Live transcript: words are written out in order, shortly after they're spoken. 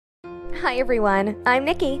Hi everyone, I'm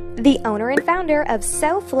Nikki, the owner and founder of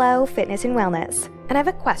SoFlo Fitness and Wellness, and I have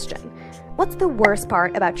a question. What's the worst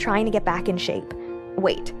part about trying to get back in shape?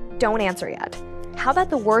 Wait, don't answer yet. How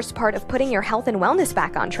about the worst part of putting your health and wellness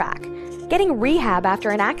back on track? Getting rehab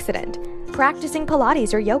after an accident, practicing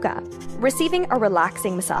Pilates or yoga, receiving a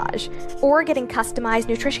relaxing massage, or getting customized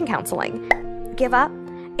nutrition counseling? Give up?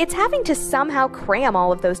 It's having to somehow cram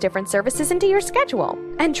all of those different services into your schedule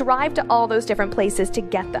and drive to all those different places to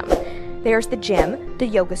get them. There's the gym, the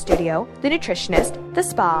yoga studio, the nutritionist, the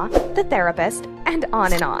spa, the therapist, and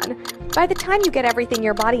on and on. By the time you get everything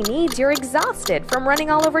your body needs, you're exhausted from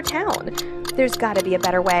running all over town. There's gotta be a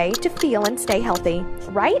better way to feel and stay healthy,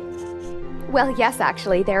 right? Well, yes,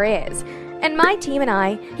 actually, there is. And my team and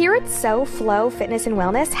I, here at SoFlo Fitness and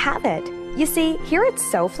Wellness, have it. You see, here at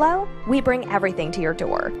SoFlo, we bring everything to your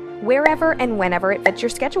door, wherever and whenever it fits your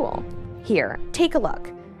schedule. Here, take a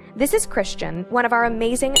look. This is Christian, one of our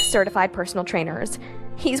amazing certified personal trainers.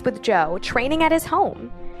 He's with Joe, training at his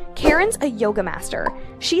home. Karen's a yoga master.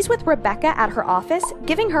 She's with Rebecca at her office,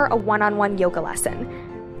 giving her a one-on-one yoga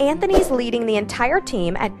lesson. Anthony's leading the entire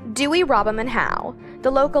team at Dewey, Robham & Howe,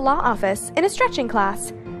 the local law office, in a stretching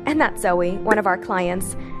class. And that's Zoe, one of our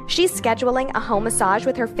clients. She's scheduling a home massage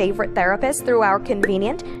with her favorite therapist through our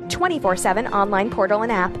convenient 24/7 online portal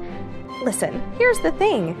and app. Listen, here's the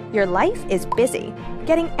thing. Your life is busy.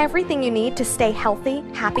 Getting everything you need to stay healthy,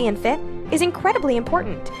 happy, and fit is incredibly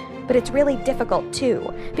important. But it's really difficult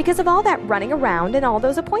too, because of all that running around and all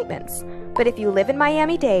those appointments. But if you live in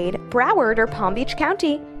Miami-Dade, Broward, or Palm Beach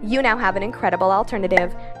County, you now have an incredible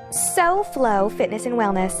alternative. SoFlo Fitness and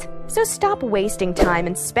Wellness. So stop wasting time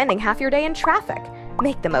and spending half your day in traffic.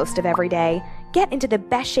 Make the most of every day. Get into the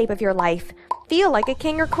best shape of your life. Feel like a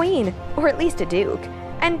king or queen, or at least a duke.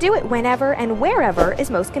 And do it whenever and wherever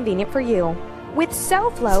is most convenient for you. With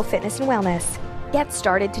SoFlo Fitness and Wellness. Get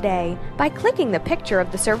started today by clicking the picture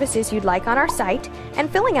of the services you'd like on our site and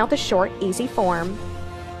filling out the short, easy form.